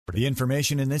The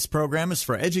information in this program is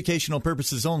for educational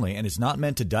purposes only and is not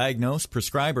meant to diagnose,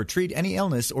 prescribe, or treat any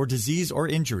illness or disease or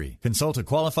injury. Consult a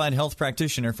qualified health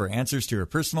practitioner for answers to your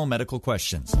personal medical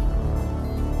questions.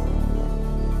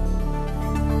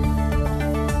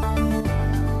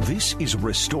 This is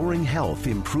Restoring Health,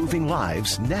 Improving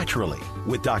Lives Naturally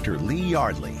with Dr. Lee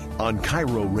Yardley on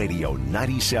Cairo Radio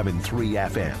 97.3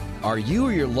 FM. Are you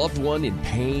or your loved one in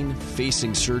pain,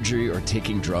 facing surgery, or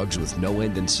taking drugs with no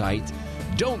end in sight?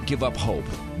 Don't give up hope.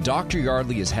 Dr.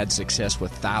 Yardley has had success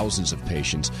with thousands of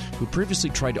patients who previously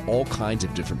tried all kinds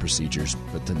of different procedures,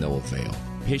 but to no avail.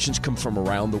 Patients come from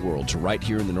around the world to right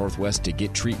here in the Northwest to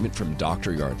get treatment from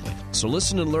Dr. Yardley. So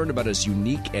listen and learn about his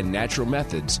unique and natural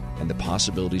methods and the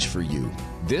possibilities for you.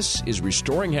 This is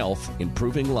Restoring Health,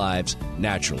 Improving Lives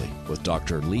Naturally with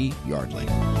Dr. Lee Yardley.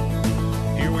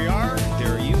 Here we are.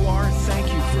 There you are.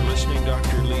 Thank you for listening.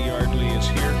 Dr. Lee Yardley is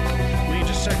here. Lee, in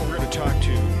just a second, we're going to talk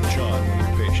to John, one of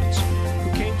your patients, who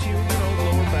came to you,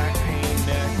 lower back pain,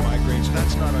 neck, migraines.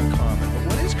 That's not uncommon. But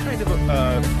what is kind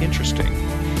of interesting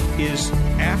is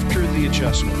after the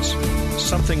adjustments,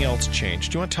 something else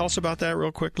changed. Do you want to tell us about that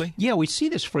real quickly? Yeah, we see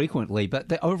this frequently, but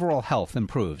the overall health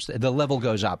improves. The level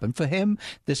goes up. And for him,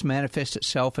 this manifests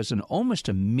itself as an almost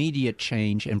immediate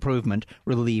change, improvement,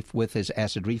 relief with his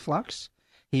acid reflux.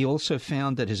 He also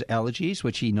found that his allergies,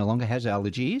 which he no longer has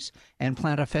allergies, and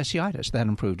plantar fasciitis, that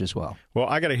improved as well. Well,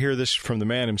 I got to hear this from the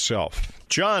man himself.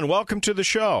 John, welcome to the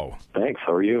show. Thanks.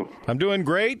 How are you? I'm doing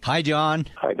great. Hi, John.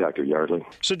 Hi, Dr. Yardley.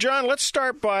 So, John, let's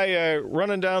start by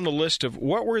running down the list of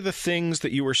what were the things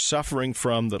that you were suffering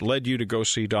from that led you to go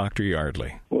see Dr.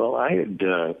 Yardley? Well, I had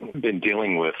been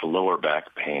dealing with lower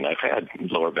back pain. I've had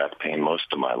lower back pain most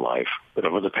of my life, but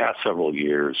over the past several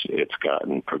years, it's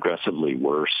gotten progressively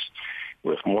worse,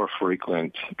 with more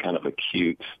frequent kind of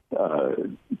acute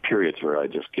periods where I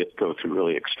just go through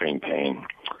really extreme pain.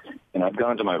 And I've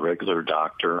gone to my regular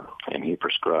doctor, and he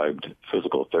prescribed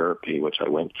physical therapy, which I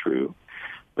went through,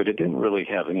 but it didn't really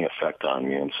have any effect on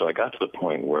me. And so I got to the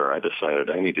point where I decided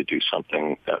I need to do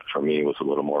something that for me was a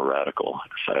little more radical.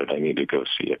 I decided I need to go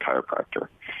see a chiropractor.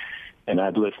 And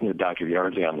I'd listened to Dr.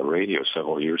 Yardley on the radio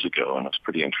several years ago, and I was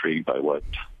pretty intrigued by what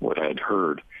I had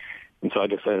heard. And so I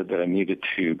decided that I needed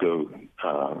to go,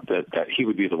 that he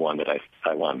would be the one that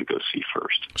I wanted to go see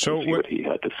first, so see what he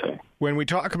had to say. When we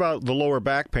talk about the lower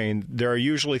back pain, there are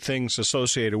usually things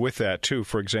associated with that, too.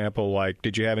 For example, like,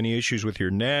 did you have any issues with your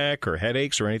neck or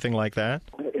headaches or anything like that?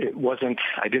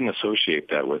 I didn't associate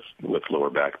that with lower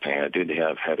back pain. I did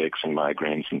have headaches and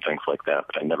migraines and things like that,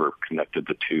 but I never connected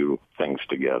the two things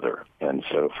together. And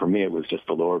so for me, it was just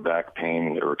the lower back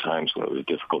pain. There were times when it was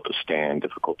difficult to stand,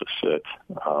 difficult to sit,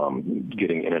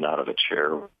 getting in and out of a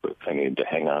chair. I needed to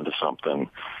hang on to something.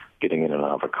 Getting in and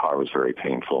out of a car was very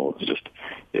painful.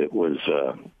 It was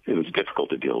difficult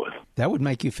to deal with. That would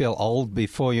make you feel old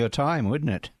before your time,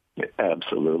 wouldn't it?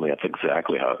 Absolutely. That's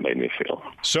exactly how it made me feel.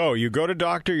 So you go to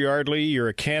Dr. Yardley, you're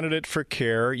a candidate for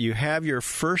care, you have your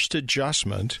first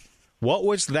adjustment. What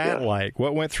was that like?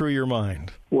 What went through your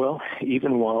mind? Well,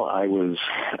 even while I was,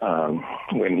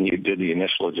 when he did the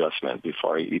initial adjustment,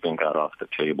 before I even got off the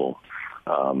table,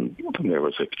 there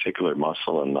was a particular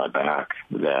muscle in my back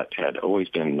that had always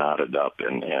been knotted up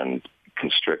and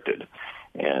constricted.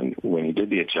 And when he did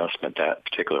the adjustment, that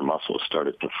particular muscle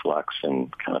started to flex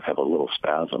and kind of have a little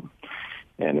spasm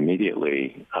and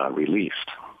immediately released.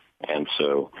 And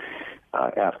so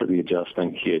after the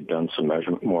adjustment, he had done some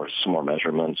more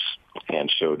measurements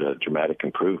and showed a dramatic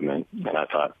improvement. And I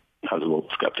was a little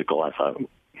skeptical. I thought,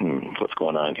 what's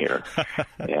going on here?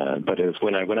 But it was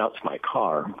when I went out to my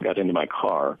car, got into my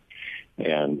car,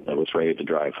 and I was ready to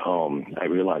drive home, I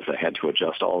realized I had to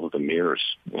adjust all of the mirrors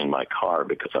in my car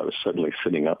because I was suddenly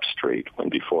sitting up straight when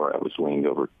before I was leaned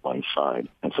over to one side.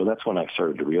 And so that's when I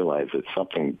started to realize that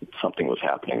something was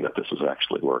happening, that this was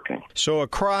actually working. So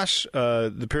across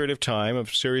the period of time, of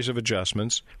a series of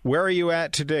adjustments, where are you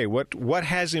at today? What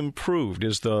has improved?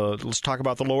 Let's talk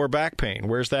about the lower back pain.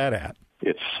 Where's that at?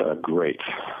 It's great.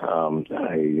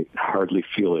 I hardly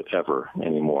feel it ever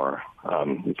anymore.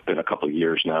 It's been a couple of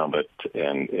years now,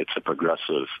 and it's a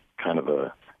progressive kind of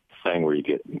a thing where you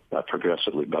get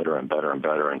progressively better and better and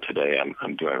better. And today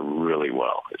I'm doing really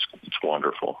well. It's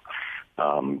wonderful.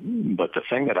 But the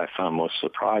thing that I found most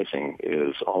surprising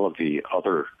is all of the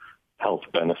other health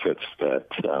benefits that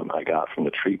I got from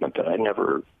the treatment that I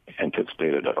never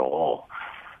anticipated at all.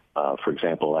 For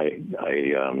example, I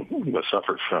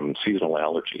suffered from seasonal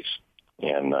allergies,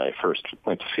 and I first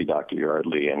went to see Dr.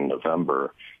 Yardley in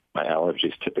November. My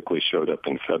allergies typically showed up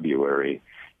in February,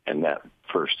 And that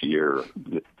first year,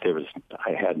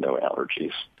 I had no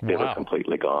allergies. They were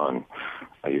completely gone.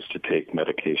 I used to take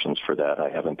medications for that. I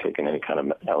haven't taken any kind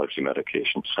of allergy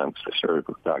medication since I started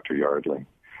with Dr. Yardley.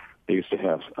 I used to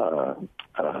have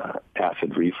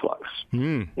acid reflux,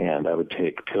 and I would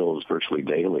take pills virtually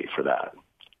daily for that.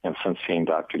 And since seeing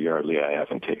Dr. Yardley, I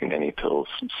haven't taken any pills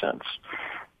since.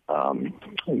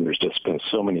 There's just been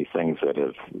so many things that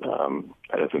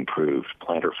have improved.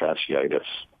 Plantar fasciitis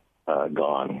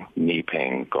gone, knee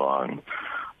pain gone.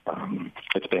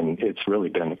 It's really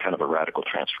been kind of a radical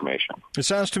transformation. It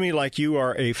sounds to me like you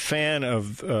are a fan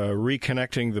of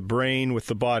reconnecting the brain with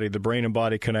the body, the brain and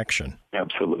body connection.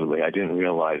 Absolutely. I didn't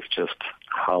realize just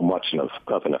how much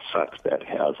of an effect that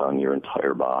has on your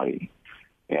entire body.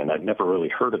 And I'd never really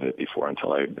heard of it before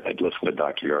until I'd listened to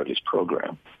Dr. Yardley's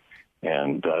program.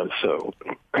 And so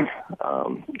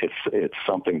it's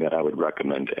something that I would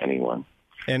recommend to anyone.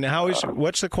 And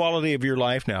what's the quality of your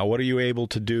life now? What are you able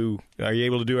to do? Are you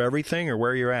able to do everything, or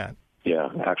where are you at? Yeah,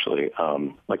 actually,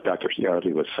 like Dr.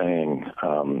 Yardley was saying,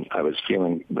 I was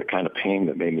feeling the kind of pain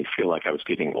that made me feel like I was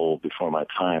getting old before my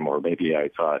time, or maybe I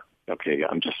thought, okay,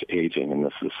 I'm just aging, and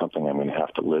this is something I'm going to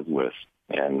have to live with.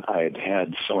 And I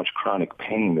had so much chronic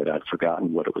pain that I'd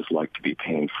forgotten what it was like to be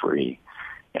pain-free.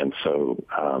 And so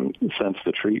since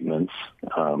the treatments,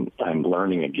 I'm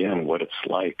learning again what it's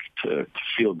like to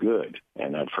feel good,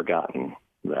 and I'd forgotten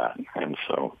that. And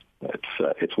so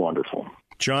it's wonderful.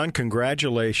 John,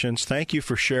 congratulations. Thank you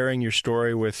for sharing your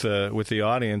story with the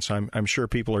audience. I'm sure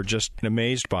people are just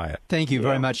amazed by it. Thank you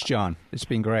very much, John. It's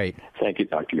been great. Thank you,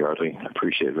 Dr. Yardley. I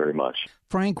appreciate it very much.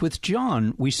 Frank, with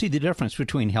John, we see the difference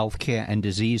between health care and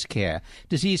disease care.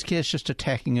 Disease care is just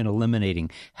attacking and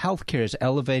eliminating. Health care is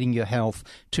elevating your health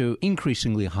to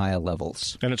increasingly higher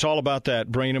levels. And it's all about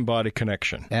that brain and body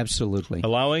connection. Absolutely.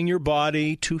 Allowing your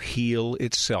body to heal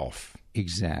itself.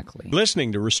 Exactly.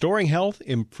 Listening to Restoring Health,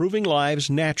 Improving Lives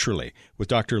Naturally with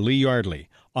Dr. Lee Yardley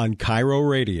on Cairo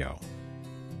Radio.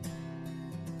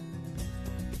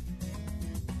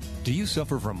 Do you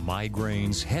suffer from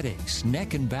migraines, headaches,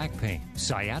 neck and back pain,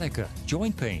 sciatica,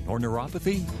 joint pain, or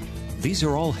neuropathy? These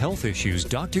are all health issues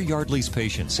Dr. Yardley's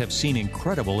patients have seen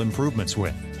incredible improvements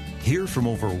with. Hear from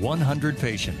over 100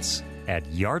 patients at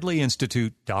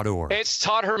yardleyinstitute.org. It's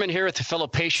Todd Herman here with a fellow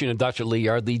patient of Dr. Lee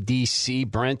Yardley, D.C.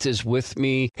 Brent is with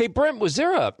me. Hey, Brent, was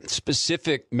there a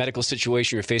specific medical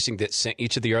situation you're facing that sent you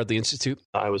to the Yardley Institute?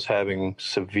 I was having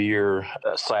severe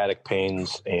sciatic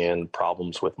pains and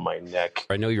problems with my neck.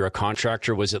 I know you're a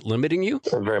contractor. Was it limiting you?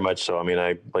 Very much so. I mean,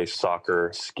 I play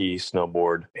soccer, ski,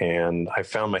 snowboard, and I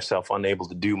found myself unable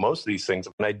to do most of these things,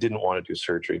 and I didn't want to do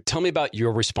surgery. Tell me about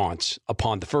your response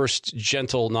upon the first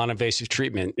gentle, non-invasive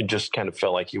treatment. It just kind of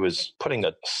felt like he was putting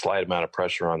a slight amount of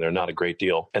pressure on there, not a great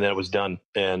deal. And then it was done.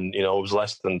 And, it was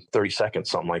less than 30 seconds,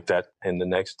 something like that. And the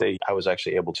next day I was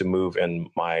actually able to move, and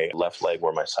my left leg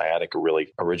where my sciatica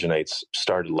really originates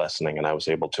started lessening, and I was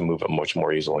able to move it much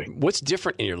more easily. What's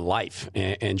different in your life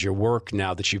and your work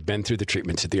now that you've been through the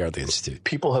treatments at the Yardley Institute?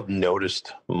 People have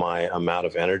noticed my amount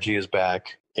of energy is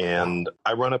back. And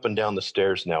I run up and down the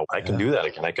stairs now. I can do that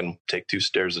again. I can take 2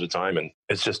 stairs at a time, and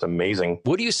it's just amazing.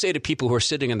 What do you say to people who are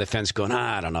sitting on the fence going,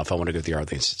 I don't know if I want to go to the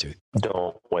Yardley Institute?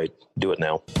 Don't wait. Do it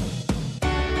now.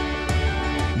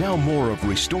 Now more of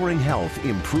Restoring Health,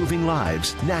 Improving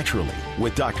Lives Naturally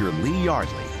with Dr. Lee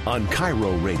Yardley on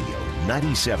Cairo Radio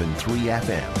 97.3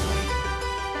 FM.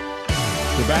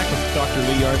 We're back with Dr.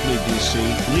 Lee Yardley, D.C.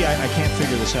 Lee, I can't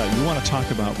figure this out. You want to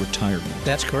talk about retirement.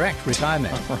 That's correct,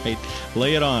 retirement. All right.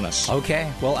 Lay it on us.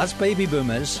 Okay. Well, us baby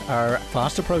boomers are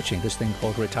fast approaching this thing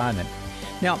called retirement.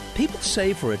 Now, people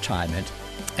save for retirement,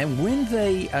 and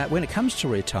when it comes to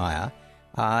retire,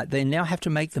 they now have to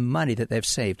make the money that they've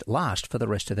saved last for the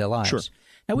rest of their lives. Sure.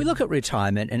 Now, we look at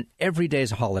retirement, and every day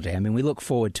is a holiday. I mean, we look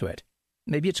forward to it.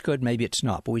 Maybe it's good, maybe it's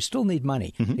not, but we still need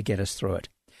money to get us through it.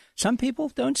 Some people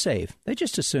don't save. They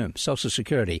just assume Social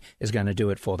Security is going to do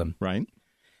it for them. Right.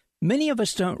 Many of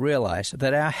us don't realize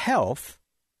that our health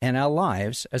and our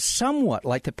lives are somewhat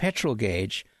like the petrol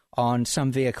gauge on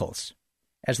some vehicles.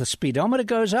 As the speedometer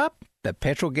goes up, the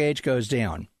petrol gauge goes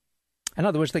down. In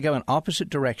other words, they go in opposite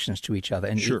directions to each other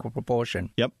in equal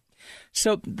proportion. Yep.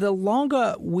 So the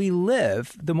longer we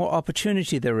live, the more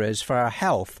opportunity there is for our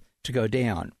health to go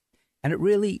down. And it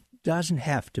really doesn't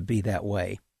have to be that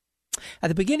way. At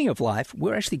the beginning of life,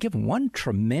 we're actually given one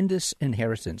tremendous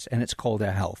inheritance, and it's called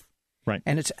our health. Right.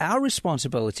 And it's our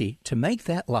responsibility to make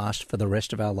that last for the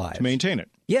rest of our lives. To maintain it.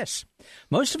 Yes.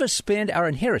 Most of us spend our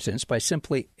inheritance by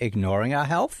simply ignoring our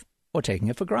health or taking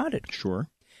it for granted. Sure.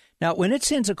 Now, when it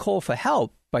sends a call for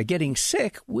help by getting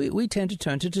sick, we tend to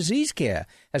turn to disease care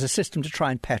as a system to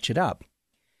try and patch it up.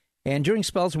 And during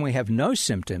spells when we have no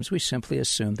symptoms, we simply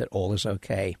assume that all is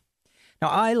okay. Now,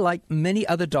 I, like many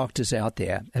other doctors out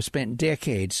there, have spent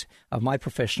decades of my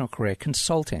professional career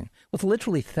consulting with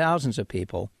literally thousands of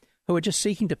people who are just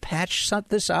seeking to patch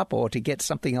this up or to get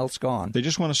something else gone. They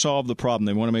just want to solve the problem.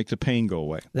 They want to make the pain go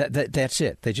away. That's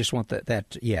it. They just want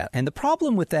that. And the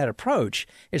problem with that approach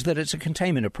is that it's a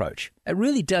containment approach. It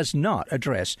really does not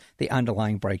address the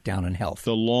underlying breakdown in health.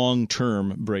 The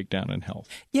long-term breakdown in health.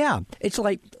 Yeah. It's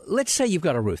like, let's say you've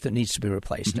got a roof that needs to be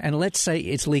replaced, and let's say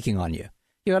it's leaking on you.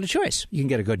 You got a choice. You can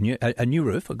get a good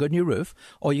new roof,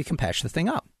 or you can patch the thing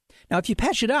up. Now, if you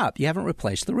patch it up, you haven't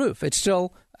replaced the roof. It's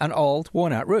still an old,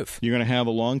 worn-out roof. You're going to have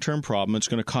a long-term problem. It's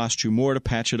going to cost you more to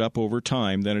patch it up over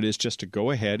time than it is just to go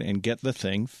ahead and get the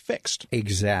thing fixed.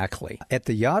 Exactly. At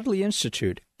the Yardley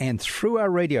Institute and through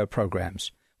our radio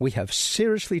programs, we have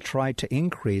seriously tried to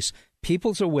increase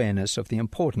people's awareness of the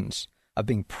importance of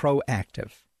being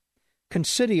proactive.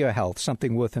 Consider your health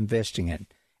something worth investing in.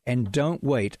 And don't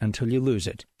wait until you lose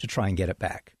it to try and get it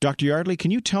back. Dr. Yardley, can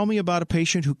you tell me about a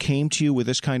patient who came to you with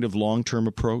this kind of long-term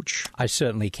approach? I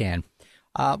certainly can.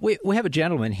 We have a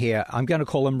gentleman here. I'm going to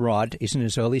call him Rod. He's in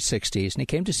his early 60s, and he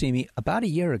came to see me about a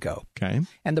year ago. Okay.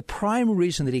 And the prime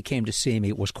reason that he came to see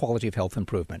me was quality of health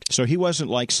improvement. So he wasn't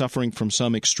like suffering from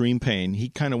some extreme pain. He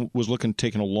kind of was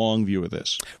taking a long view of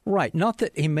this. Right. Not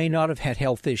that he may not have had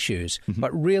health issues,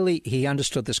 but really he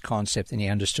understood this concept and he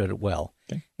understood it well.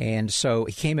 Okay. And so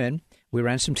he came in. We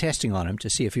ran some testing on him to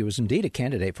see if he was indeed a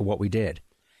candidate for what we did.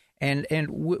 And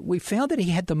we found that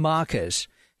he had the markers.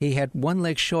 He had one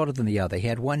leg shorter than the other. He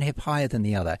had one hip higher than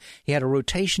the other. He had a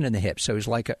rotation in the hip, so he was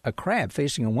like a crab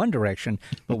facing in one direction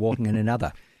but walking in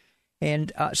another.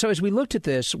 And so as we looked at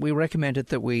this, we recommended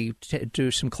that we do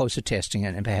some closer testing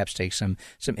and perhaps take some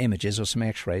images or some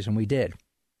x-rays, and we did.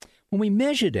 When we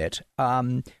measured it,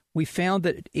 we found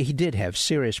that he did have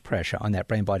serious pressure on that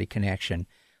brain-body connection.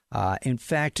 In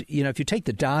fact, if you take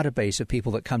the database of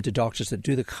people that come to doctors that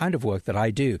do the kind of work that I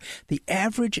do, the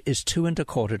average is 2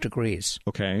 1/4 degrees.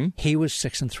 Okay. He was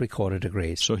 6 3/4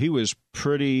 degrees. So he was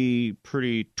pretty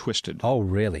twisted. Oh,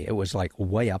 really? It was like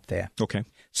way up there. Okay.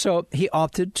 So he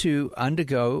opted to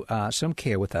undergo some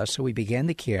care with us. So we began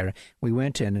the care. We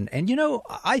went in, and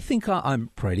I think I'm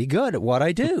pretty good at what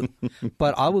I do.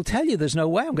 But I will tell you, there's no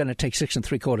way I'm going to take 6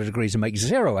 3/4 degrees and make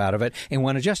 0 out of it in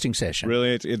one adjusting session.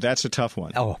 Really? That's a tough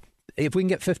one. Oh, if we can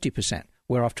get 50%,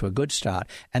 we're off to a good start.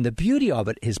 And the beauty of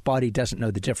it, his body doesn't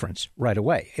know the difference right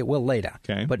away. It will later,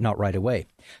 but not right away.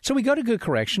 So we got a good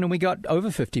correction, and we got over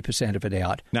 50% of it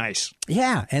out. Nice.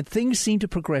 Yeah, and things seemed to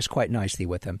progress quite nicely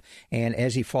with him. And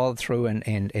as he followed through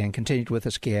and continued with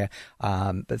his care,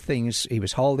 the things he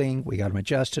was holding, we got him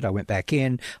adjusted. I went back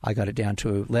in. I got it down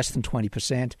to less than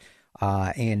 20%.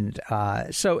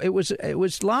 So it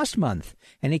was last month,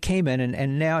 and he came in,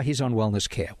 and now he's on wellness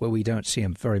care, where we don't see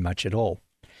him very much at all.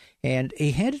 And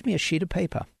he handed me a sheet of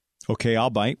paper. Okay, I'll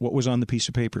bite. What was on the piece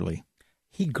of paper, Lee?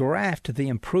 He graphed the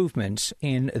improvements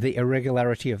in the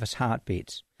irregularity of his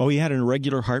heartbeats. Oh, he had an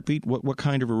irregular heartbeat? What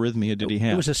kind of arrhythmia did he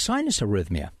have? It was a sinus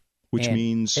arrhythmia. Which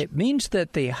means? It means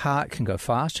that the heart can go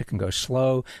fast, it can go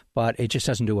slow, but it just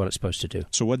doesn't do what it's supposed to do.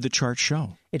 So what did the chart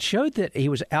show? It showed that he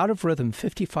was out of rhythm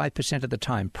 55% of the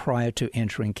time prior to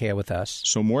entering care with us.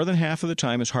 So more than half of the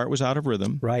time his heart was out of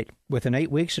rhythm. Right. Within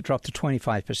 8 weeks, it dropped to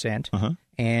 25%.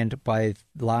 And by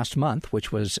last month,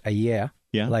 which was a year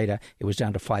later, it was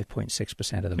down to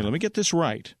 5.6% of the month. Let me get this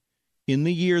right. In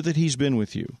the year that he's been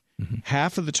with you,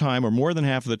 half of the time, or more than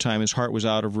half of the time, his heart was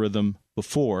out of rhythm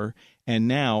before, and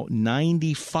now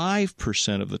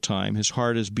 95% of the time his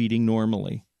heart is beating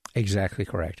normally. Exactly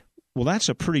correct. Well, that's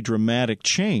a pretty dramatic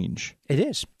change. It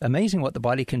is. Amazing what the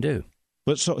body can do.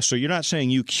 But so you're not saying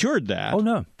you cured that? Oh,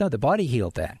 no. No, the body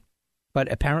healed that.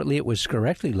 But apparently it was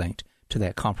directly linked to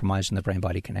that compromise in the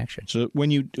brain-body connection. So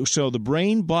the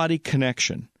brain-body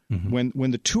connection, when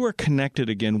the two are connected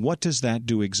again, what does that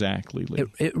do exactly, Lee?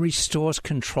 It restores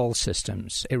control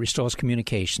systems. It restores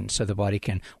communication so the body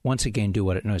can once again do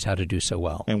what it knows how to do so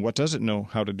well. And what does it know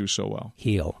how to do so well?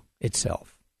 Heal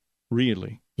itself.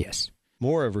 Really? Yes.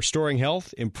 More of Restoring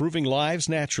Health, Improving Lives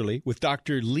Naturally with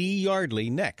Dr. Lee Yardley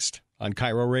next on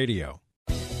Cairo Radio.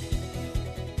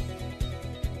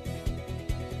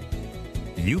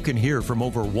 You can hear from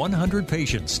over 100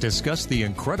 patients discuss the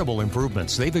incredible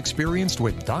improvements they've experienced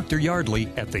with Dr. Yardley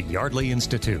at the Yardley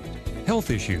Institute.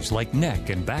 Health issues like neck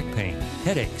and back pain,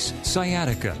 headaches,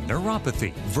 sciatica,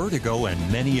 neuropathy, vertigo,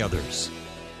 and many others.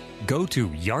 Go to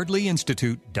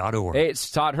yardleyinstitute.org. Hey, it's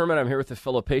Todd Herman. I'm here with a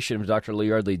fellow patient of Dr. Lee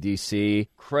Yardley, D.C.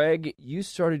 Craig, you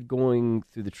started going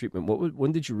through the treatment.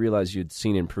 When did you realize you'd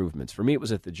seen improvements? For me, it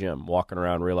was at the gym, walking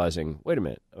around, realizing, wait a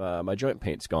minute, my joint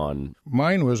pain's gone.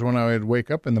 Mine was when I would wake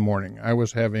up in the morning. I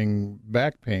was having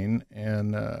back pain,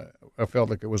 and I felt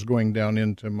like it was going down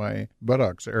into my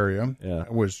buttocks area. Yeah.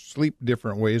 I would sleep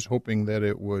different ways, hoping that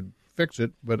it would fix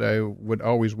it, but I would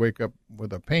always wake up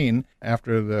with a pain.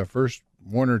 After the first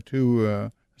one or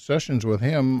two sessions with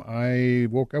him, I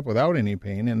woke up without any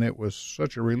pain, and it was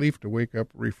such a relief to wake up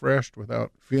refreshed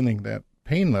without feeling that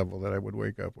pain level that I would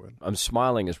wake up with. I'm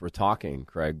smiling as we're talking,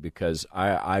 Craig, because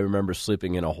I remember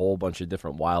sleeping in a whole bunch of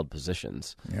different wild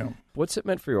positions. Yeah. What's it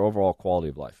meant for your overall quality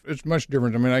of life? It's much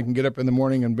different. I mean, I can get up in the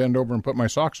morning and bend over and put my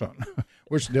socks on,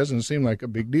 which doesn't seem like a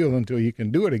big deal until you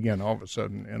can do it again all of a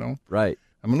sudden, you know? Right.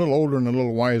 I'm a little older and a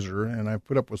little wiser, and I've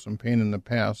put up with some pain in the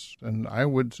past. And I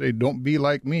would say don't be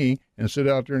like me and sit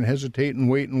out there and hesitate and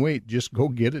wait. Just go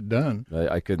get it done.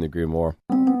 I couldn't agree more.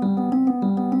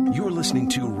 You're listening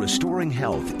to Restoring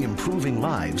Health, Improving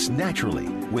Lives Naturally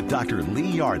with Dr. Lee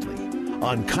Yardley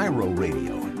on Cairo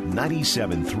Radio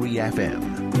 97.3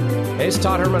 FM. Hey, it's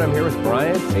Todd Herman. I'm here with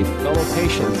Brian, a fellow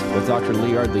patient with Dr.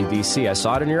 Lee Yardley, D.C. I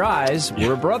saw it in your eyes.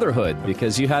 We're a brotherhood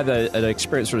because you had an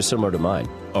experience sort of similar to mine.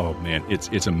 Oh, man,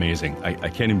 it's amazing. I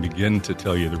can't even begin to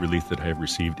tell you the relief that I have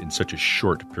received in such a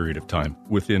short period of time.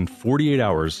 Within 48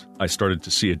 hours, I started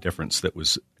to see a difference that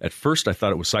was, at first, I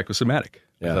thought it was psychosomatic.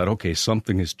 Yeah. I thought, okay,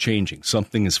 something is changing.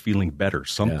 Something is feeling better.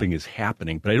 Something is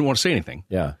happening. But I didn't want to say anything,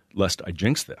 lest I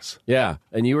jinx this. Yeah,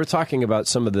 and you were talking about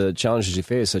some of the challenges you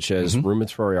face, such as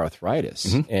rheumatoid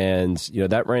arthritis. And, you know,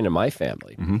 that ran in my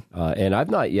family. And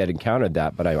I've not yet encountered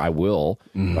that, but I will,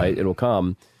 right? It'll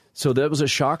come. So that was a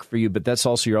shock for you, but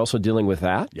you're also dealing with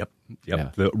that? Yep. Yeah.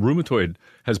 The rheumatoid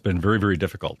has been very, very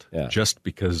difficult just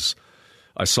because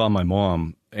I saw my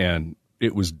mom and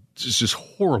it was just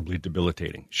horribly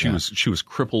debilitating. She was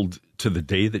crippled to the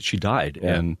day that she died,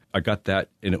 and I got that,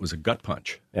 and it was a gut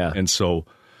punch. Yeah. And so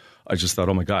I just thought,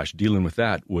 oh my gosh, dealing with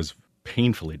that was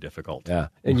painfully difficult. Yeah.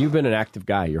 And you've been an active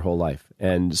guy your whole life,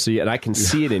 and I can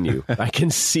see it in you. I can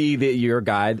see that you're a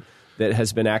guy that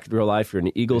has been active your whole life. You're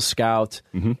an Eagle Scout,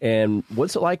 and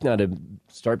what's it like now to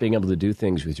start being able to do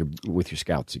things with your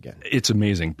scouts again? It's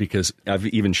amazing because I've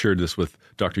even shared this with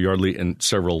Dr. Yardley and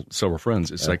several friends.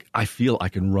 It's like I feel I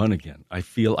can run again. I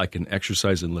feel I can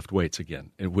exercise and lift weights again,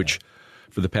 which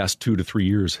for the past 2 to 3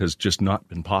 years has just not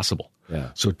been possible.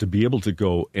 Yeah. So to be able to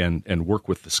go and work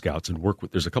with the scouts and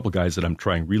there's a couple guys that I'm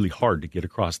trying really hard to get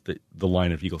across the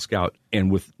line of Eagle Scout,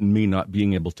 and with me not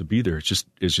being able to be there, it's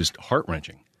just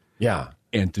heart-wrenching. Yeah.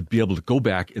 And to be able to go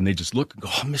back and they just look and go,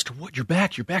 oh, Mr. Wood, you're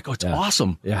back. Oh, it's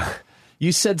awesome. Yeah.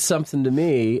 You said something to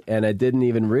me, and I didn't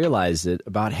even realize it,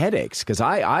 about headaches. Because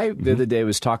I the other day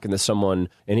was talking to someone,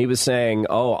 and he was saying,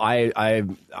 oh, I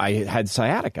had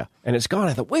sciatica, and it's gone.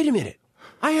 I thought, wait a minute.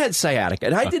 I had sciatica,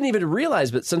 and I didn't even realize,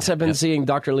 but since I've been seeing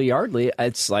Dr. Lee Yardley,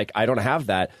 it's like I don't have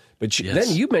that. But then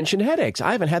you mentioned headaches.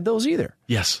 I haven't had those either.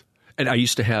 Yes. And I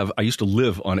used to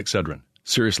live on Excedrin.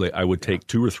 Seriously, I would take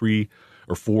 2 or 3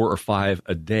 or 4 or 5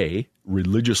 a day,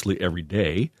 religiously every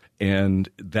day. And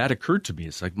that occurred to me.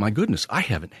 It's like, my goodness, I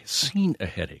haven't seen a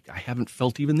headache. I haven't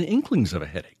felt even the inklings of a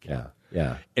headache.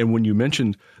 Yeah. And when you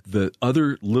mentioned the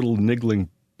other little niggling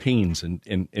pains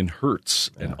and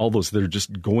hurts and all those that are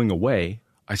just going away,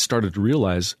 I started to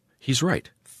realize he's right.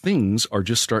 Things are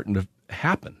just starting to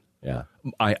happen. Yeah.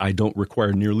 I don't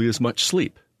require nearly as much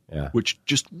sleep, which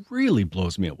just really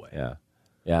blows me away. Yeah.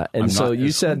 Yeah. And so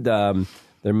you said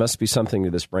there must be something to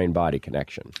this brain-body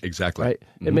connection. Exactly. Right?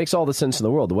 It makes all the sense in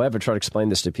the world. The way I've tried to explain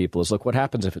this to people is, look, what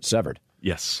happens if it's severed?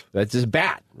 Yes. That's just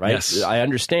bad, right? Yes. I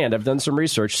understand. I've done some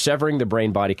research. Severing the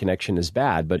brain-body connection is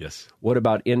bad, but what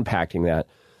about impacting that?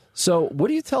 So what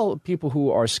do you tell people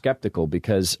who are skeptical?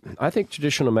 Because I think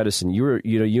traditional medicine, you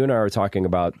and I were talking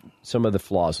about some of the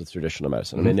flaws with traditional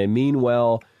medicine. I mean, they mean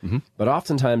well, but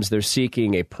oftentimes they're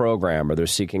seeking a program or they're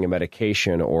seeking a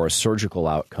medication or a surgical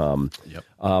outcome. Yep.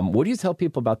 What do you tell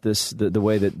people about this, the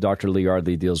way that Dr. Lee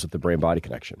Yardley deals with the brain-body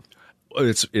connection?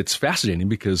 It's fascinating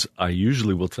because I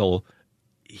usually will tell,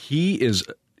 he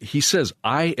says,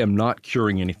 I am not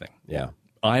curing anything. Yeah.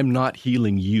 I'm not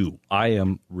healing you. I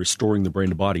am restoring the brain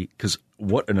to body, because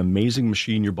what an amazing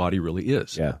machine your body really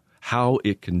is. Yeah. How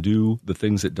it can do the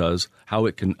things it does, how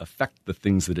it can affect the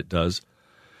things that it does.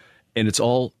 And it's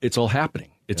all happening.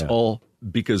 It's all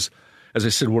because, as I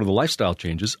said, one of the lifestyle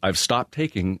changes, I've stopped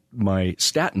taking my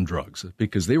statin drugs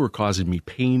because they were causing me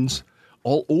pains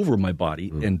all over my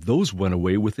body, and those went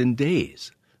away within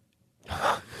days.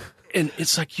 And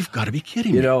it's like, you've got to be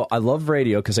kidding me. You know, I love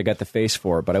radio because I got the face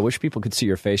for it, but I wish people could see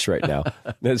your face right now.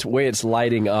 The way it's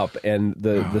lighting up and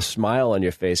the smile on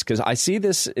your face. Because I see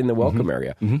this in the welcome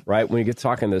area, right? When you get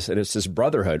talking this, and it's this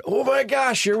brotherhood. Oh, my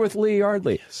gosh, you're with Lee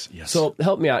Yardley. Yes. So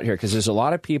help me out here, because there's a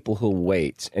lot of people who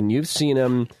wait, and you've seen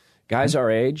them, guys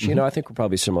our age, you know, I think we're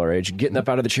probably similar age, getting up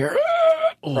out of the chair,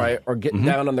 right? Or getting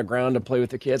down on the ground to play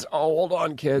with the kids. Oh, hold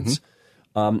on, kids.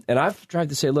 And I've tried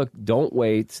to say, look, don't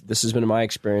wait. This has been my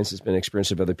experience. It's been an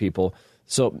experience of other people.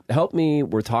 So help me.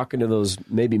 We're talking to those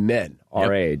maybe men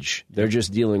our age. They're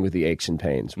just dealing with the aches and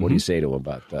pains. What do you say to them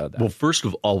about that? Well, first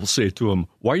of all, I'll say to them,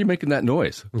 why are you making that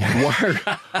noise?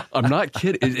 I'm not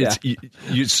kidding.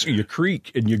 It's, you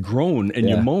creak and you groan and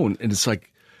you moan. And it's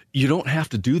like, you don't have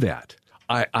to do that.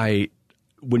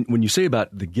 When you say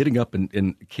about the getting up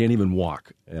and can't even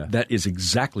walk, that is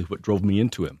exactly what drove me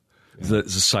into him. The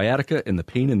sciatica and the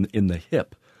pain in the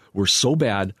hip were so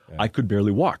bad I could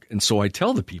barely walk. And so I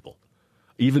tell the people,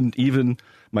 even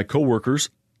my coworkers,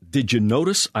 did you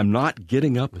notice I'm not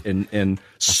getting up and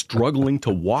struggling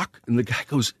to walk? And the guy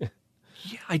goes,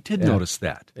 yeah, I did notice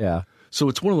that. Yeah. So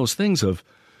it's one of those things of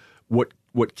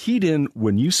what keyed in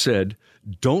when you said,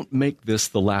 don't make this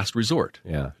the last resort.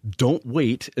 Yeah. Don't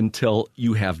wait until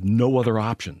you have no other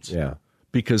options. Yeah.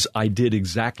 Because I did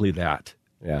exactly that.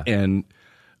 Yeah. And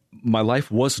my life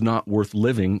was not worth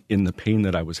living in the pain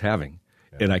that I was having.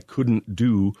 Yeah. And I couldn't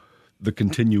do the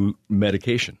continued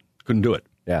medication. Couldn't do it.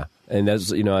 Yeah. And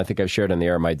as you know, I think I've shared on the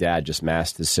air, my dad just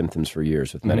masked his symptoms for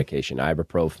years with medication,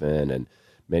 ibuprofen and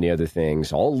many other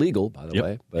things, all legal, by the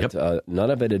way, but none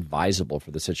of it advisable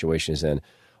for the situation he's in.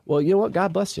 Well, you know what?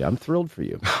 God bless you. I'm thrilled for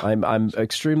you. I'm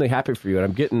extremely happy for you, and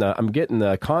I'm getting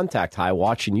the contact high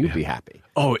watching you be happy.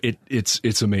 Oh,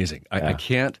 it's amazing. I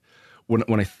can't.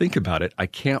 When I think about it, I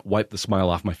can't wipe the smile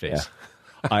off my face.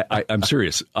 Yeah. I'm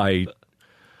serious.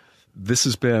 This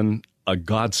has been a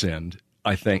godsend.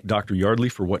 I thank Dr. Yardley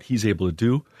for what he's able to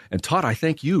do. And Todd, I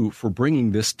thank you for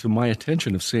bringing this to my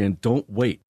attention of saying, don't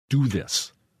wait, do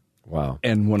this. Wow.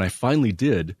 And when I finally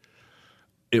did,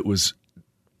 it was,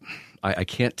 I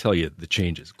can't tell you the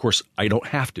changes. Of course, I don't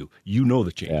have to. You know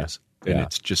the changes. Yeah. And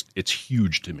it's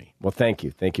huge to me. Well, thank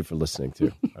you. Thank you for listening,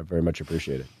 too. I very much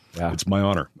appreciate it. Yeah. It's my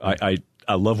honor. I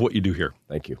love what you do here.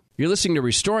 Thank you. You're listening to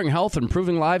Restoring Health,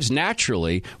 Improving Lives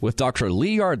Naturally with Dr.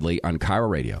 Lee Yardley on KIRO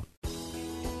Radio.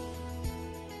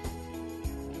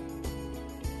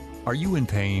 Are you in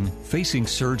pain, facing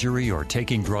surgery, or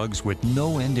taking drugs with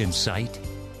no end in sight?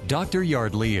 Dr.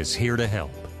 Yardley is here to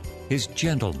help. His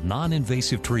gentle,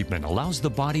 non-invasive treatment allows the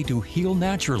body to heal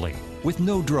naturally with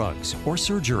no drugs or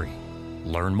surgery.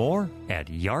 Learn more at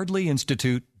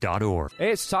yardleyinstitute.org.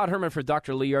 Hey, it's Todd Herman for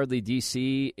Dr. Lee Yardley,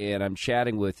 D.C., and I'm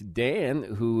chatting with Dan,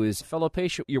 who is a fellow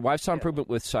patient. Your wife's on improvement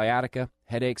with sciatica,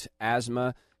 headaches,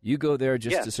 asthma. You go there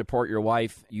just to support your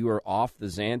wife. You are off the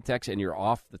Zantac and you're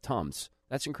off the Tums.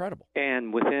 That's incredible.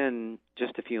 And within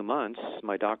just a few months,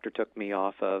 my doctor took me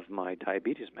off of my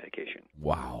diabetes medication.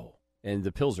 Wow. And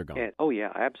the pills are gone. And, oh,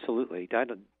 yeah, absolutely. I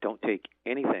don't take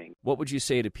anything. What would you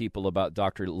say to people about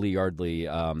Dr. Lee Yardley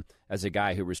as a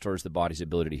guy who restores the body's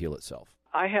ability to heal itself?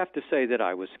 I have to say that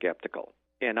I was skeptical,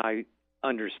 and I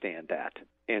understand that.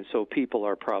 And so people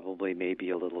are probably maybe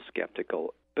a little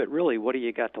skeptical. But really, what do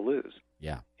you got to lose?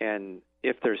 Yeah. And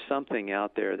if there's something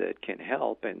out there that can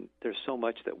help, and there's so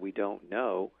much that we don't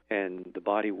know, and the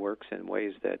body works in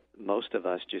ways that most of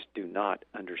us just do not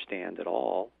understand at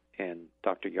all, and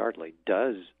Dr. Yardley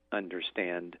does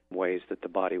understand ways that the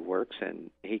body works, and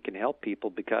he can help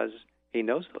people because he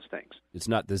knows those things. It's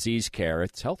not disease care,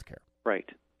 it's health care. Right.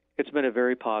 It's been a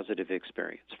very positive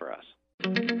experience for us.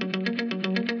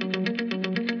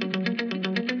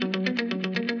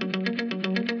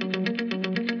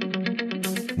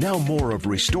 Now more of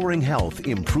Restoring Health,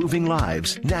 Improving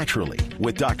Lives Naturally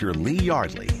with Dr. Lee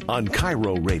Yardley on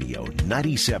KIRO Radio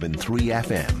 97.3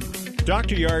 FM.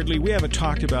 Dr. Yardley, we haven't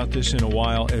talked about this in a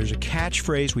while. There's a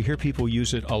catchphrase. We hear people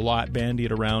use it a lot, bandy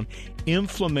it around.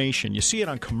 Inflammation. You see it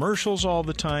on commercials all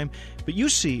the time, but you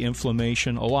see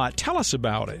inflammation a lot. Tell us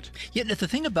about it. Yeah, the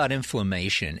thing about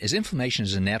inflammation is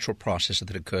a natural process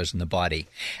that occurs in the body.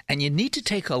 And you need to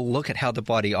take a look at how the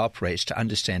body operates to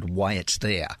understand why it's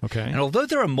there. Okay. And although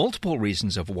there are multiple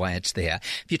reasons of why it's there,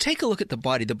 if you take a look at the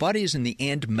body is in the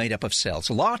end made up of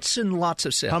cells. Lots and lots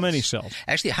of cells. How many cells?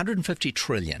 Actually, 150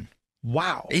 trillion.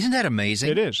 Wow. Isn't that amazing?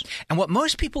 It is. And what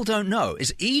most people don't know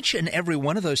is each and every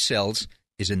one of those cells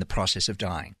is in the process of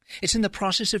dying. It's in the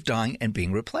process of dying and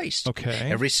being replaced. Okay.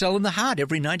 Every cell in the heart,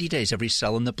 every 90 days. Every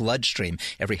cell in the bloodstream,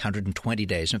 every 120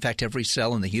 days. In fact, every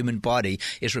cell in the human body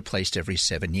is replaced every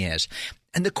 7 years.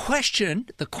 And the question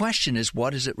is,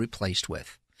 what is it replaced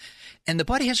with? And the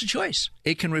body has a choice.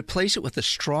 It can replace it with a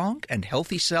strong and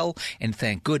healthy cell, and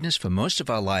thank goodness for most of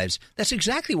our lives, that's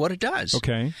exactly what it does.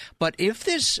 Okay. But if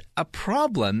there's a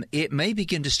problem, it may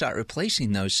begin to start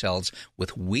replacing those cells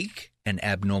with weak and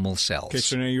abnormal cells. Okay,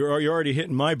 so now you're already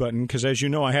hitting my button because, as you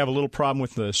know, I have a little problem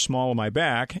with the small of my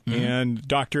back, and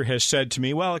doctor has said to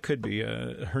me, well, it could be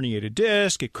a herniated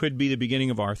disc, it could be the beginning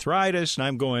of arthritis, and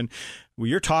I'm going, well,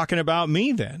 you're talking about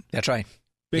me then. That's right.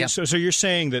 Yeah. So you're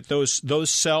saying that those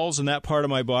cells in that part of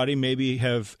my body maybe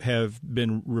have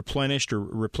been replenished or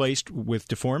replaced with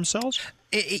deformed cells?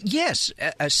 Yes,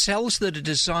 cells that are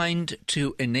designed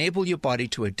to enable your body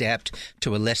to adapt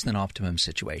to a less than optimum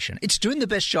situation. It's doing the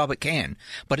best job it can,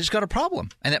 but it's got a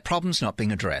problem, and that problem's not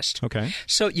being addressed. Okay.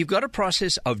 So you've got a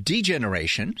process of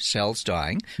degeneration, cells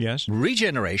dying, yes,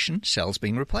 regeneration, cells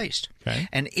being replaced. Okay.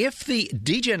 And if the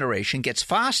degeneration gets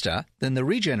faster than the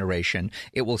regeneration,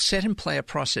 it will set in play a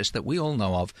process that we all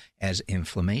know of as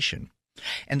inflammation.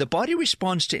 And the body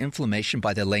responds to inflammation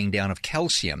by the laying down of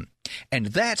calcium. And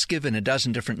that's given a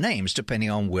dozen different names depending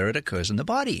on where it occurs in the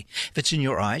body. If it's in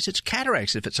your eyes, it's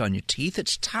cataracts. If it's on your teeth,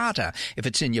 it's tartar. If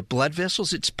it's in your blood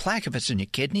vessels, it's plaque. If it's in your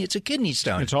kidney, it's a kidney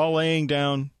stone. It's all laying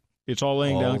down. It's all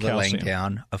laying down calcium. Laying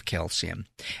down of calcium.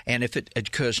 And if it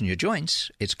occurs in your joints,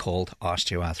 it's called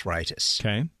osteoarthritis.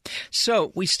 Okay.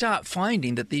 So we start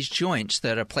finding that these joints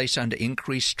that are placed under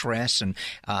increased stress and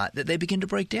that they begin to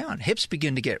break down. Hips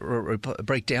begin to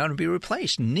break down and be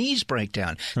replaced. Knees break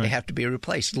down. Right. They have to be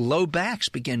replaced. Low backs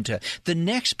the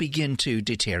necks begin to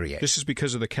deteriorate. This is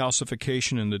because of the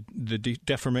calcification and the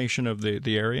deformation of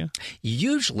the area?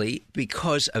 Usually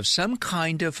because of some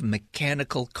kind of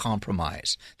mechanical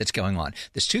compromise that's going on.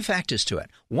 There's two factors to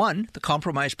it. One, the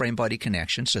compromised brain-body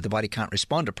connection, so the body can't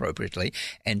respond appropriately.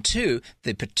 And two,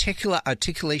 the particular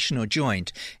articulation or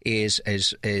joint is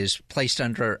placed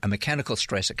under a mechanical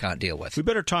stress it can't deal with. We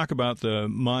better talk about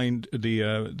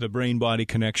the brain-body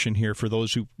connection here for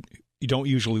those who you don't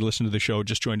usually listen to the show,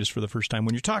 just joined us for the first time.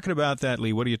 When you're talking about that,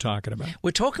 Lee, what are you talking about?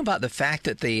 We're talking about the fact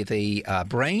that the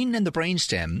brain and the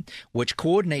brainstem, which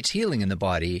coordinates healing in the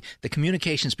body, the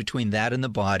communications between that and the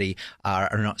body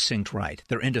are not synced right.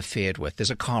 They're interfered with.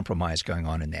 There's a compromise going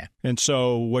on in there. And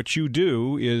so what you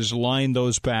do is line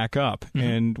those back up. Mm-hmm.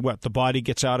 And the body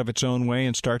gets out of its own way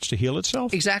and starts to heal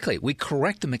itself? Exactly. We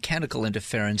correct the mechanical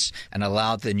interference and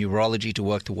allow the neurology to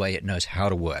work the way it knows how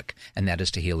to work, and that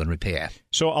is to heal and repair.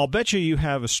 So I'll bet you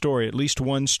have a story, at least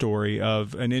one story,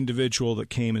 of an individual that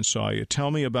came and saw you.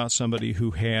 Tell me about somebody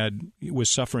who was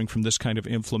suffering from this kind of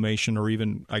inflammation or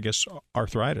even, I guess,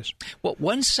 arthritis. Well,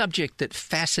 one subject that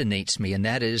fascinates me, and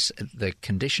that is the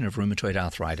condition of rheumatoid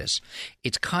arthritis.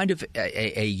 It's kind of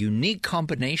a unique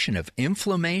combination of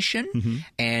inflammation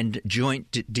and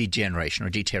joint degeneration or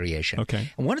deterioration. Okay.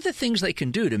 And one of the things they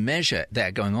can do to measure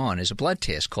that going on is a blood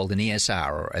test called an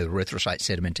ESR, or erythrocyte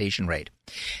sedimentation rate.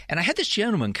 And I had this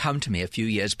gentleman come to me a few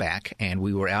years back, and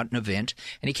we were out at an event,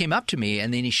 and he came up to me,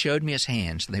 and then he showed me his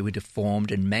hands. They were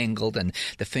deformed and mangled, and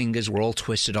the fingers were all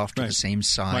twisted off to the same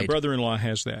side. My brother-in-law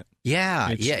has that.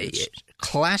 Yeah,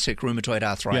 classic rheumatoid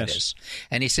arthritis. Yes.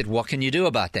 And he said, what can you do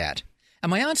about that? And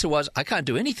my answer was, I can't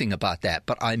do anything about that,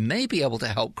 but I may be able to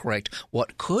help correct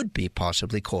what could be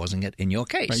possibly causing it in your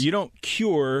case. Right, you don't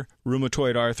cure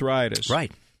rheumatoid arthritis.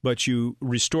 Right. But you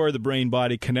restore the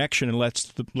brain-body connection and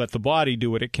let the body do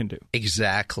what it can do.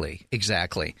 Exactly.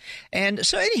 And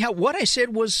so anyhow, what I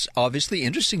said was obviously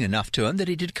interesting enough to him that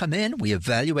he did come in. We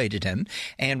evaluated him,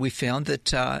 and we found that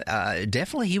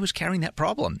definitely he was carrying that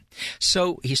problem.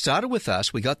 So he started with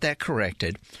us. We got that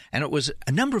corrected, and it was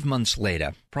a number of months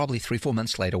later, probably 3-4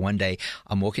 months later, one day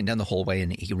I'm walking down the hallway,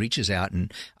 and he reaches out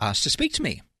and asks to speak to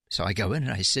me. So I go in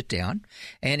and I sit down,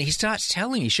 and he starts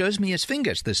he shows me his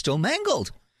fingers. They're still mangled.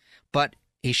 But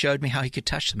he showed me how he could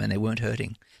touch them, and they weren't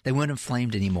hurting. They weren't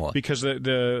inflamed anymore. Because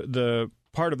the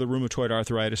part of the rheumatoid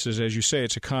arthritis is, as you say,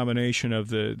 it's a combination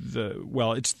of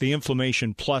it's the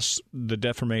inflammation plus the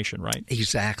deformation, right?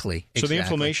 Exactly. So the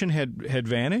inflammation had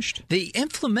vanished? The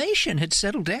inflammation had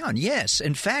settled down, yes.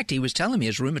 In fact, he was telling me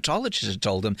his rheumatologist had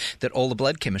told him that all the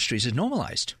blood chemistries had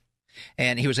normalized.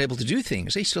 And he was able to do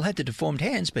things. He still had the deformed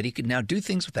hands, but he could now do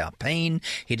things without pain.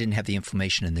 He didn't have the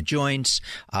inflammation in the joints.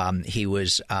 He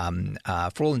was,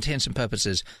 for all intents and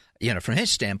purposes, from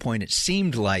his standpoint, it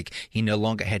seemed like he no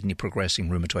longer had any progressing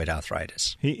rheumatoid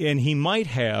arthritis. He might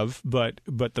have, but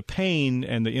the pain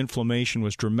and the inflammation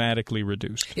was dramatically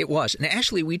reduced. It was. And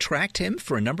actually, we tracked him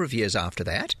for a number of years after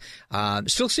that.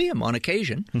 Still see him on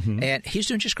occasion, and he's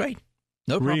doing just great.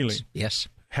 No problems. Really? Yes.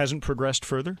 Hasn't progressed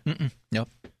further? Nope.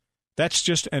 That's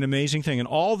just an amazing thing. And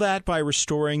all that by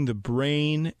restoring the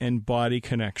brain and body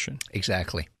connection.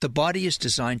 Exactly. The body is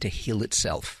designed to heal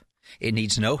itself. It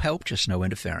needs no help, just no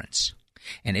interference.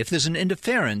 And if there's an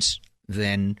interference,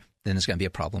 then there's going to be a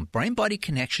problem. Brain-body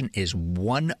connection is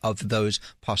one of those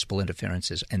possible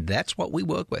interferences, and that's what we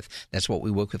work with. That's what we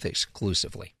work with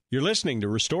exclusively. You're listening to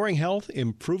Restoring Health,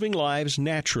 Improving Lives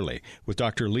Naturally with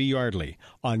Dr. Lee Yardley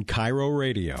on Cairo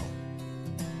Radio.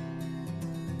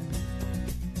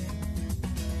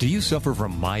 Do you suffer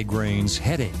from migraines,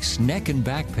 headaches, neck and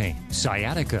back pain,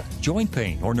 sciatica, joint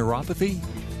pain, or neuropathy?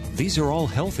 These are all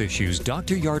health issues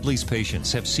Dr. Yardley's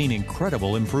patients have seen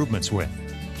incredible improvements with.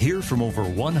 Hear from over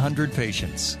 100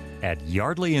 patients at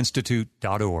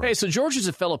yardleyinstitute.org. Hey, so George is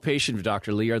a fellow patient of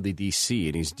Dr. Lee Yardley, D.C.,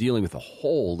 and he's dealing with a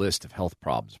whole list of health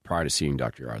problems prior to seeing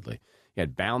Dr. Yardley. He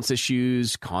had balance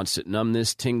issues, constant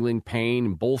numbness, tingling, pain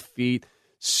in both feet,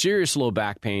 serious low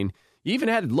back pain. You even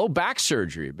had low back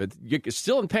surgery, but you're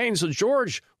still in pain. So,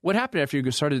 George, what happened after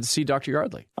you started to see Dr.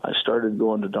 Yardley? I started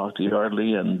going to Dr.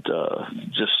 Yardley, and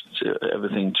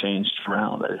everything changed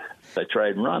around. I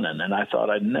tried running, and I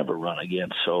thought I'd never run again.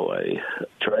 So I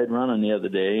tried running the other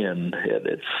day, and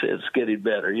it's getting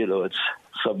better. You know, it's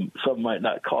some might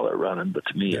not call it running, but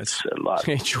to me, it's a lot.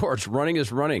 Hey, George, running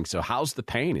is running. So how's the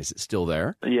pain? Is it still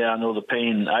there? Yeah, I know the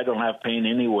pain. I don't have pain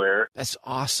anywhere. That's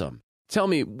awesome. Tell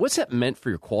me, what's that meant for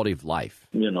your quality of life?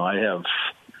 You know, I have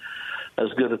as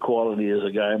good a quality as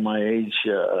a guy my age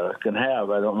can have.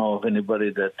 I don't know if anybody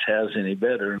that has any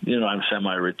better. You know, I'm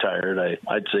semi-retired.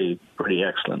 I'd say pretty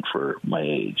excellent for my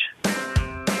age.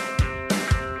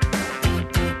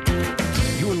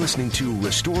 You're listening to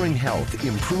Restoring Health,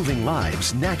 Improving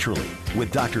Lives Naturally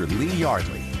with Dr. Lee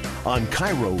Yardley on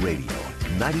Cairo Radio,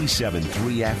 97.3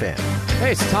 FM.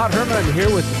 Hey, it's Todd Herman. I'm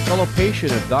here with a fellow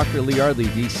patient of Dr. Lee Yardley,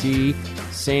 D.C.,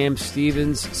 Sam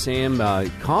Stevens. Sam,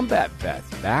 combat vet,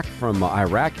 back from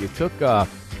Iraq. You took a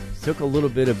little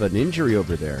bit of an injury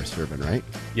over there, serving, right?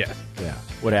 Yes. Yeah.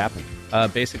 What happened?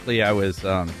 Basically, I was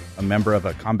a member of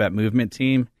a combat movement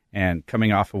team, and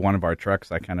coming off of one of our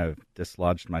trucks, I kind of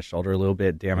dislodged my shoulder a little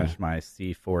bit, damaged my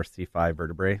C4, C5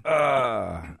 vertebrae.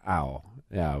 Ow.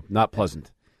 Yeah, not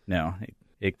pleasant. No,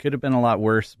 it could have been a lot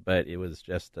worse, but it was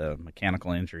just a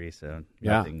mechanical injury, so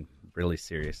nothing really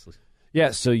serious.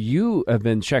 Yeah, so you have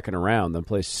been checking around the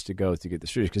places to go to get the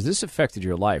surgery, because this affected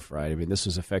your life, right? I mean, this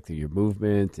was affecting your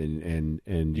movement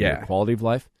and your quality of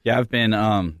life? Yeah, I've been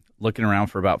looking around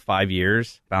for about 5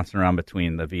 years, bouncing around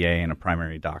between the VA and a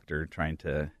primary doctor, trying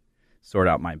to sort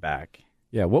out my back.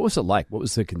 Yeah, what was it like? What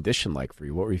was the condition like for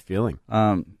you? What were you feeling?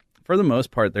 For the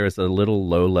most part, there was a little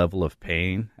low level of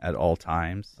pain at all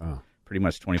times, pretty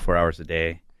much 24 hours a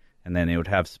day. And then it would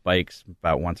have spikes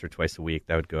about once or twice a week.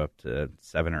 That would go up to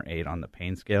 7 or 8 on the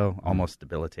pain scale, almost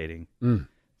debilitating.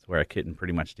 It's where I couldn't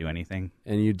pretty much do anything.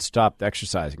 And you'd stopped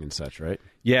exercising and such, right?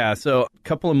 Yeah, so a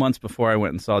couple of months before I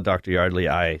went and saw Dr. Yardley,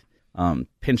 I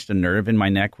pinched a nerve in my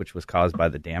neck, which was caused by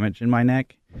the damage in my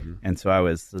neck. And so I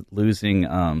was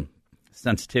losing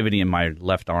sensitivity in my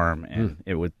left arm, and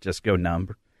it would just go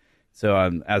numb. So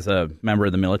as a member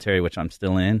of the military, which I'm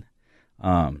still in,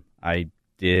 I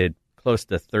did close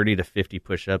to 30 to 50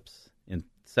 push-ups in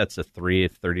sets of 30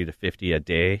 to 50 a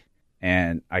day.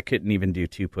 And I couldn't even do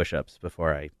 2 push-ups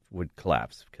before I would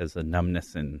collapse because of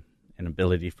numbness and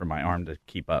inability for my arm to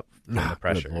keep up with the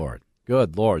pressure.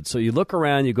 Good Lord. So you look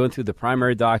around, you go through the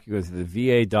primary doc, you go through the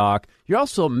VA doc. You're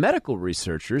also a medical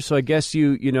researcher, so I guess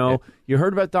you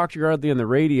heard about Dr. Yardley on the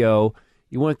radio.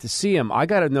 You went to see him. I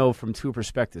got to know from 2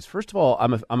 perspectives. First of all,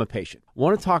 I'm a patient. I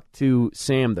want to talk to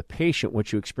Sam, the patient,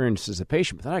 what you experienced as a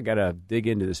patient. But then I got to dig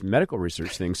into this medical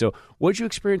research thing. So what did you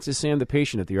experience as Sam, the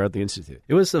patient, at the Yardley Institute?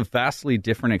 It was a vastly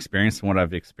different experience than what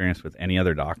I've experienced with any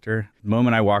other doctor. The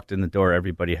moment I walked in the door,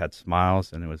 everybody had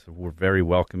smiles, and it was a very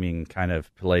welcoming kind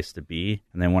of place to be.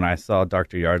 And then when I saw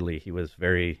Dr. Yardley, he was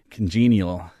very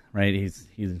congenial, right? He's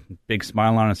a big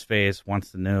smile on his face,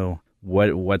 wants to know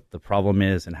what the problem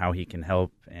is and how he can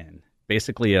help, and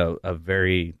basically a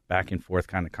very back and forth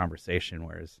kind of conversation,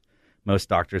 whereas most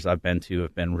doctors I've been to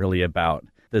have been really about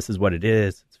this is what it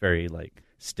is. It's very like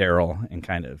sterile and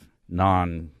kind of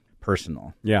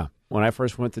non-personal. Yeah. When I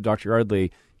first went to Dr.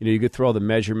 Yardley, you go through all the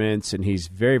measurements, and he's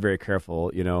very, very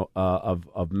careful,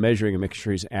 of measuring and making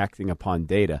sure he's acting upon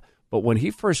data. But when he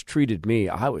first treated me,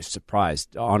 I was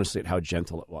surprised, honestly, at how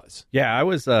gentle it was. Yeah, I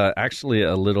was actually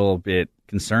a little bit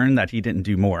concerned that he didn't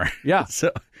do more. Yeah.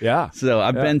 So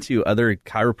I've been to other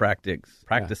chiropractic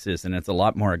practices, and it's a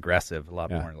lot more aggressive, a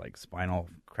lot more like spinal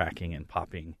cracking and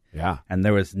popping. Yeah. And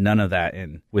there was none of that.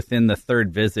 And within the 3rd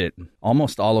visit,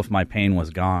 almost all of my pain was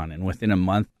gone. And within a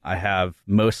month, I have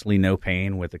mostly no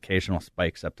pain with occasional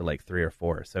spikes up to like 3 or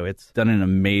 4. So it's done an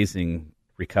amazing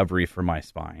recovery for my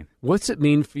spine. What's it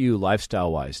mean for you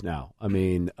lifestyle-wise now? I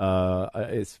mean,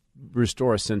 it's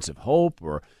restore a sense of hope,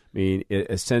 or I mean,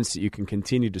 a sense that you can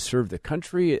continue to serve the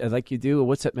country like you do.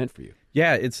 What's that meant for you?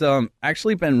 Yeah, it's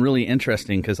actually been really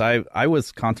interesting because I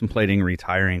was contemplating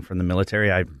retiring from the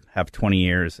military. I have 20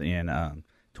 years in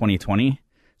 2020,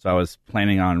 so I was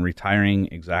planning on retiring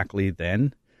exactly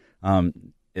then.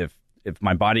 If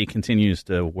my body continues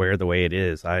to wear the way it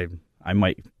is, I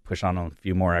might push on a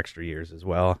few more extra years as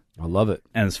well. I love it.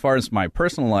 And as far as my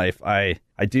personal life,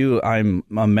 I'm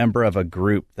a member of a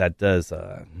group that does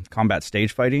combat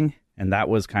stage fighting, and that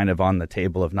was kind of on the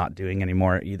table of not doing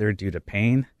anymore either due to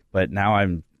pain. But now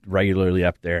I'm regularly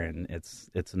up there, and it's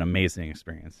an amazing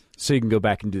experience. So you can go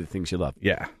back and do the things you love.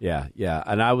 Yeah.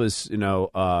 And I was,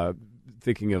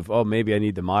 thinking of, maybe I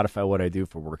need to modify what I do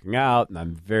for working out, and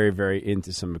I'm very, very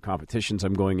into some competitions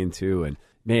I'm going into, and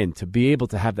man, to be able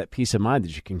to have that peace of mind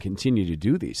that you can continue to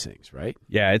do these things, right?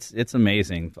 Yeah, it's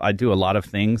amazing. I do a lot of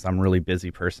things. I'm a really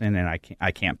busy person, and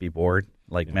I can't be bored,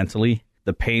 mentally.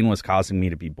 The pain was causing me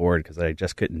to be bored because I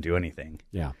just couldn't do anything.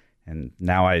 Yeah. And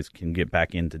now I can get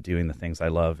back into doing the things I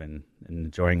love and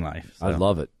enjoying life. So. I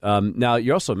love it. Now,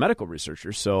 you're also a medical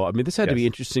researcher, so, this had to be Yes.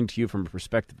 interesting to you from a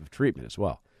perspective of treatment as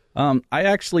well. I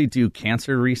actually do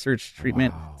cancer research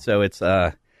treatment, so it's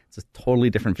a totally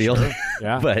different field. Sure.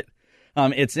 Yeah. But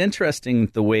it's interesting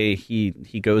the way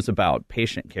he goes about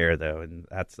patient care, though, and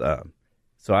that's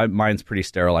mine's pretty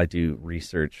sterile. I do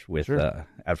research with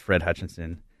at Fred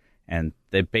Hutchinson, and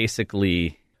they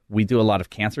basically we do a lot of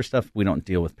cancer stuff. We don't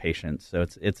deal with patients, so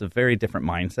it's a very different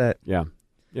mindset. Yeah.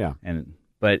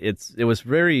 But it was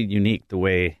very unique the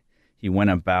way he went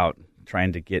about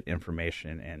trying to get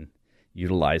information and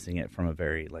utilizing it from a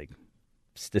very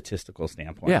statistical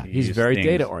standpoint. Yeah, he's very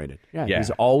data oriented. Yeah, he's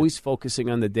always focusing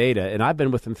on the data, and I've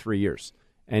been with him 3 years,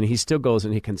 and he still goes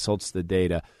and he consults the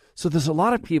data. So there's a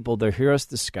lot of people that hear us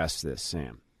discuss this,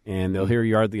 Sam, and they'll hear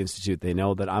Yardley Institute. They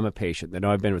know that I'm a patient. They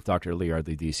know I've been with Dr. Lee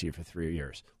Yardley, DC, for 3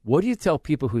 years. What do you tell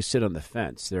people who sit on the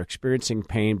fence? They're experiencing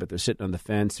pain, but they're sitting on the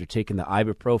fence. They're taking the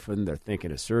ibuprofen. They're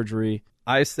thinking of surgery.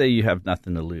 I say you have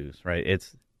nothing to lose, right?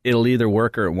 It'll either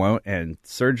work or it won't, and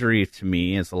surgery to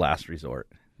me is the last resort.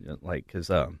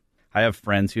 Because I have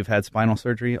friends who've had spinal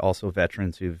surgery, also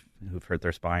veterans who've hurt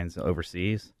their spines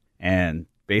overseas, and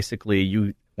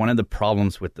basically one of the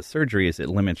problems with the surgery is it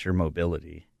limits your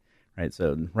mobility, right?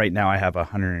 So right now I have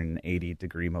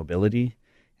 180-degree mobility,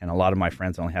 and a lot of my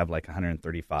friends only have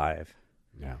 135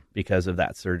 because of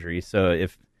that surgery. So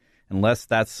unless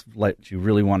that's what you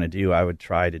really want to do, I would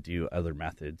try to do other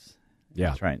methods.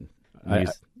 Yeah. Try and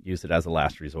use it as a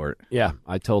last resort. Yeah,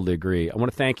 I totally agree. I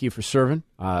want to thank you for serving.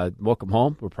 Welcome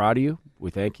home. We're proud of you. We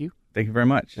thank you. Thank you very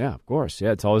much. Yeah, of course.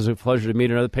 Yeah, it's always a pleasure to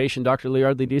meet another patient. Dr. Lee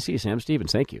Yardley, DC. Sam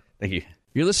Stevens, thank you. Thank you.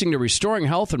 You're listening to Restoring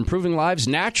Health, Improving Lives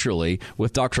Naturally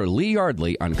with Dr. Lee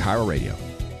Yardley on Cairo Radio.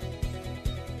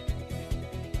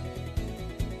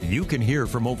 You can hear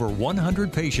from over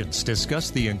 100 patients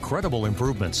discuss the incredible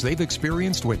improvements they've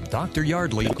experienced with Dr.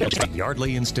 Yardley at the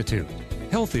Yardley Institute.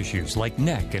 Health issues like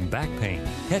neck and back pain,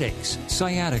 headaches,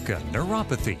 sciatica,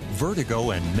 neuropathy,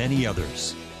 vertigo, and many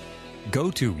others.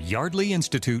 Go to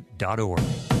yardleyinstitute.org.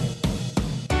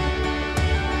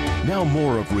 Now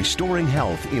more of Restoring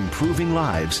Health, Improving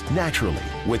Lives Naturally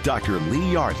with Dr.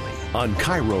 Lee Yardley on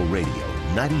Cairo Radio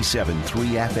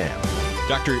 97.3 FM.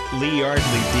 Dr. Lee Yardley,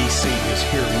 DC, is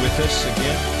here with us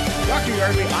again. Dr.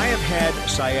 Yardley, I have had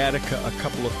sciatica a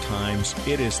couple of times.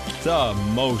 It is the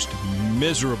most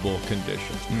miserable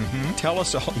condition. Mm-hmm. Tell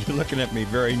us all. You're looking at me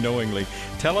very knowingly.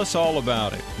 Tell us all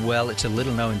about it. Well, it's a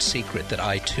little-known secret that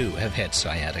I, too, have had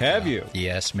sciatica. Have you?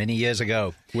 Yes, many years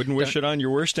ago. Wouldn't wish it on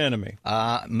your worst enemy.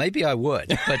 Maybe I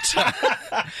would,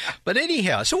 but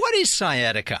anyhow, so what is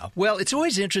sciatica? Well, it's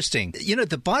always interesting.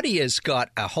 The body has got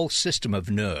a whole system of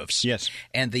nerves. Yes.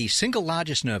 And the single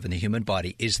largest nerve in the human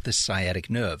body is the sciatic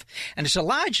nerve. And it's a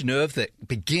large nerve that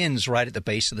begins right at the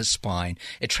base of the spine.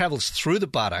 It travels through the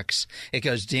buttocks. It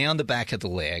goes down the back of the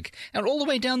leg and all the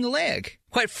way down the leg.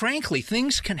 Quite frankly,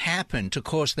 things can happen to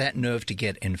cause that nerve to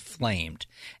get inflamed.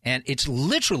 And it's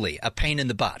literally a pain in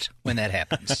the butt when that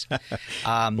happens.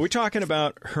 We're talking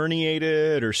about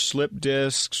herniated or slip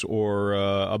discs or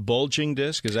a bulging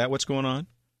disc. Is that what's going on?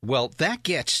 Well, that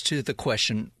gets to the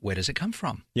question, where does it come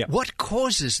from? Yeah. What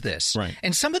causes this? Right.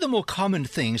 And some of the more common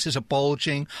things is a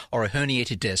bulging or a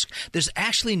herniated disc. There's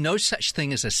actually no such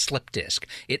thing as a slip disc.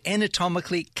 It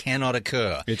anatomically cannot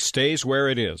occur. It stays where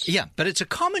it is. Yeah, but it's a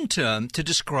common term to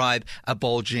describe a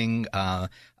bulging or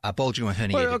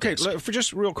herniated disc. For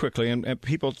just real quickly, and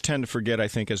people tend to forget, I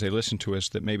think, as they listen to us,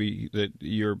 that maybe that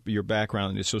your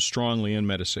background is so strongly in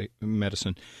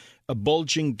medicine. a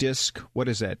bulging disc, what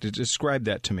is that? Describe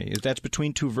that to me. That's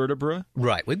between two vertebrae?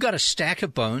 Right. We've got a stack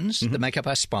of bones that make up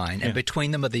our spine, and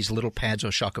between them are these little pads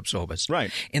or shock absorbers.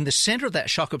 Right. In the center of that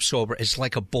shock absorber is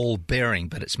like a ball bearing,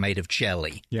 but it's made of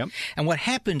jelly. Yep. And what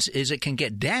happens is it can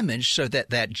get damaged so that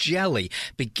that jelly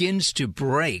begins to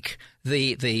break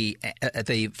the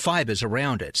fibers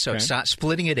around it. So it starts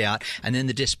splitting it out, and then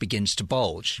the disc begins to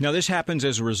bulge. Now, this happens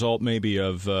as a result maybe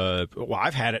of,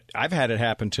 I've had it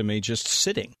happen to me just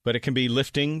sitting, but it can be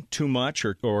lifting too much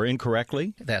or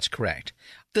incorrectly. That's correct.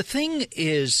 The thing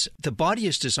is, the body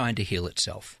is designed to heal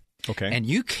itself. Okay. And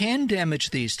you can damage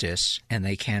these discs, and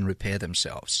they can repair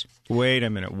themselves. Wait a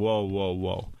minute.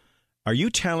 Whoa. Are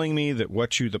you telling me that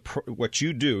what you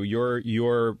do, you're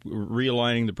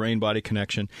realigning the brain-body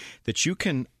connection, that you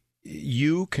can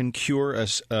cure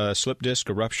a slip disc,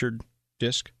 a ruptured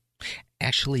disc?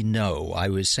 Actually, no. I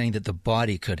was saying that the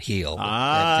body could heal.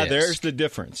 that disc. There's the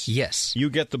difference. Yes.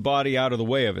 You get the body out of the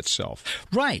way of itself.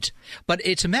 Right. But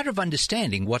it's a matter of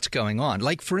understanding what's going on.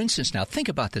 Like, for instance, now, think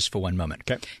about this for one moment.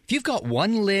 Okay. If you've got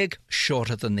one leg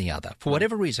shorter than the other, for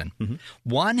whatever reason,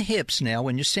 one hip's now,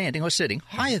 when you're standing or sitting,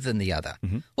 higher than the other.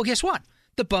 Well, guess what?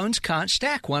 The bones can't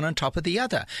stack one on top of the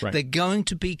other. Right. They're going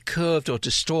to be curved or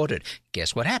distorted.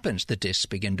 Guess what happens? The discs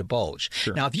begin to bulge.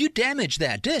 Sure. Now, if you damage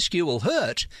that disc, you will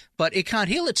hurt, but it can't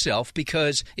heal itself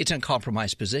because it's in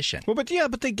compromised position. Well,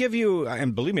 but they give you,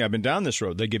 and believe me, I've been down this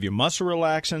road. They give you muscle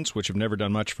relaxants, which have never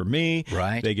done much for me.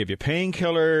 Right. They give you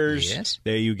painkillers. Yes.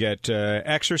 You get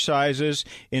exercises.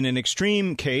 In an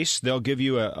extreme case, they'll give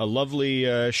you a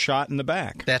lovely shot in the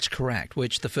back. That's correct,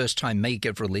 which the first time may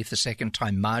give relief, the second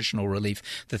time marginal relief,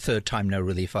 the third time no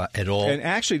relief at all. And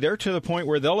actually, they're to the point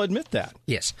where they'll admit that.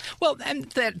 Yes. Well, and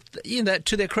that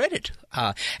to their credit.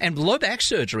 And low back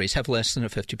surgeries have less than a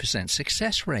 50%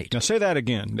 success rate. Now, say that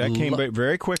again. That came back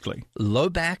very quickly. Low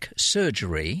back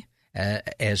surgery,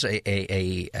 as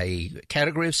a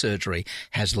category of surgery,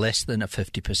 has less than a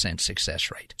 50% success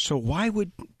rate. So why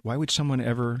would someone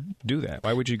ever do that?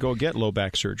 Why would you go get low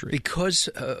back surgery? Because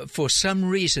for some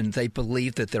reason they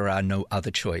believe that there are no other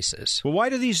choices. Well, why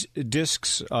do these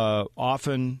discs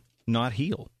often not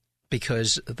heal?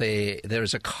 Because there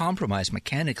is a compromise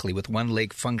mechanically with one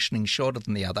leg functioning shorter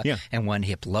than the other and one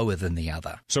hip lower than the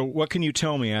other. So what can you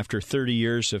tell me after 30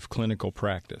 years of clinical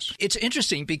practice? It's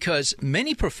interesting because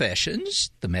many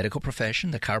professions, the medical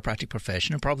profession, the chiropractic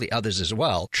profession, and probably others as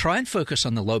well, try and focus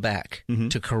on the low back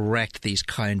to correct these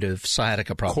kind of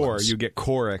sciatica problems. Core, you get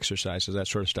core exercises, that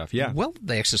sort of stuff, yeah. Well,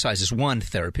 the exercise is one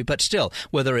therapy, but still,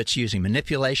 whether it's using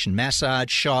manipulation,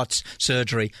 massage, shots,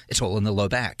 surgery, it's all in the low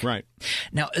back. Right.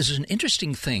 Now, as an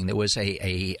interesting thing, there was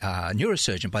a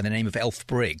neurosurgeon by the name of Elf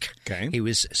Brigg. Okay. He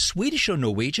was Swedish or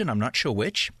Norwegian, I'm not sure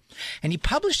which. And he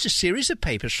published a series of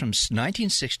papers from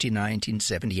 1960 to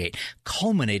 1978,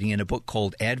 culminating in a book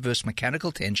called Adverse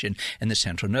Mechanical Tension in the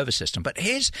Central Nervous System. But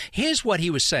here's what he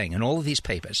was saying in all of these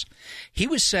papers. He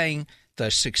was saying the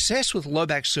success with low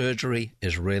back surgery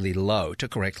is really low to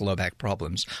correct low back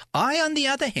problems. I, on the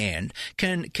other hand,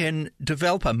 can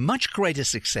develop a much greater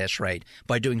success rate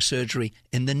by doing surgery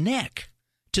in the neck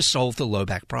to solve the low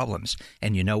back problems.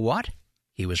 And you know what?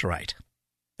 He was right.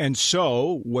 And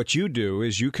so what you do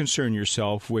is you concern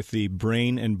yourself with the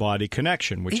brain and body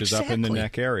connection, which is up in the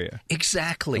neck area.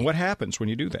 Exactly. And what happens when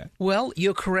you do that? Well,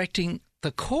 you're correcting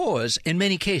the cause in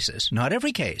many cases, not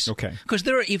every case. Okay. Because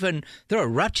there are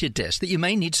ruptured discs that you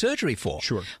may need surgery for.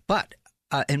 Sure. But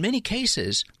in many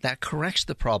cases, that corrects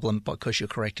the problem because you're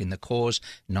correcting the cause,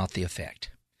 not the effect.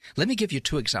 Let me give you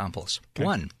two examples. Okay.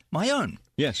 One, my own.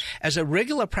 Yes. As a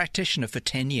regular practitioner for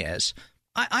 10 years,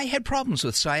 I had problems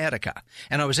with sciatica,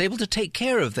 and I was able to take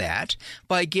care of that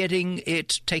by getting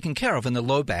it taken care of in the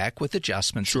low back with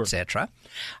adjustments, etc.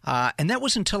 And that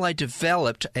was until I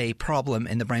developed a problem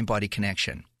in the brain-body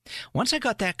connection. Once I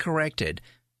got that corrected,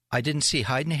 I didn't see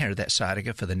hide and hair of that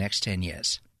sciatica for the next 10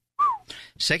 years.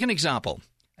 Second example,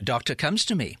 a doctor comes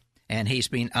to me, and he's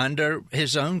been under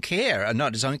his own care,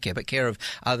 not his own care, but care of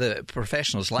other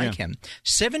professionals like him,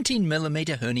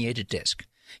 17-millimeter herniated disc.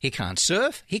 He can't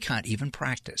surf. He can't even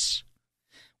practice.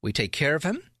 We take care of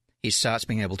him. He starts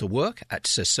being able to work,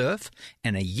 to surf,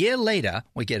 and a year later,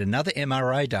 we get another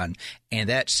MRI done, and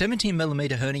that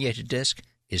 17-millimeter herniated disc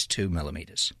is 2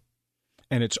 millimeters.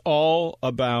 And it's all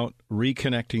about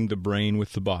reconnecting the brain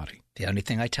with the body. The only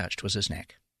thing I touched was his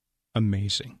neck.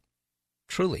 Amazing.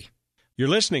 Truly. You're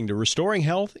listening to Restoring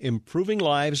Health, Improving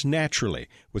Lives Naturally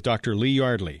with Dr. Lee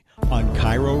Yardley on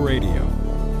Cairo Radio.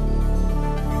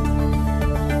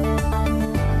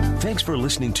 Thanks for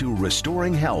listening to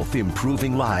Restoring Health,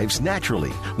 Improving Lives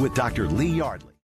Naturally with Dr. Lee Yardley.